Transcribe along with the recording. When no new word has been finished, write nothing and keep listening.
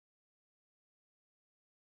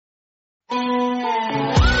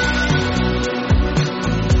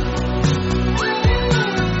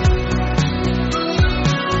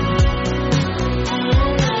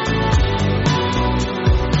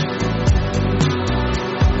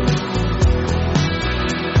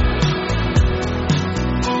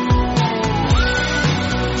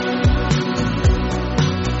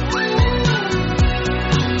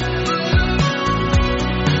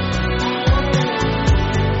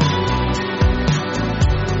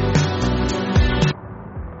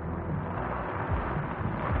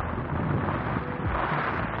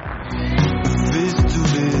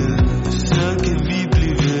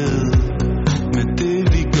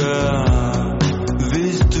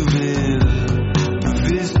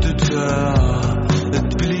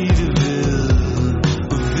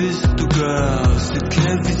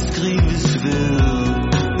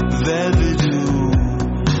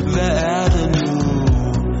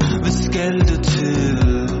skal der til?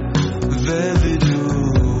 Hvad vil du?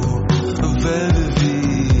 Hvad vil vi?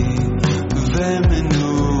 Hvad med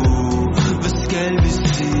nu? Hvad skal vi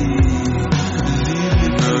sige? Lille,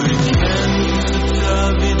 når vi kan, så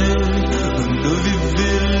tager vi det. Og når vi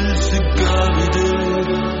vil, så gør vi det.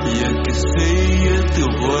 Jeg kan se, at det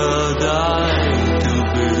rører dig. Du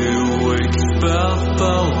behøver ikke spørge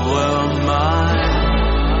for at røre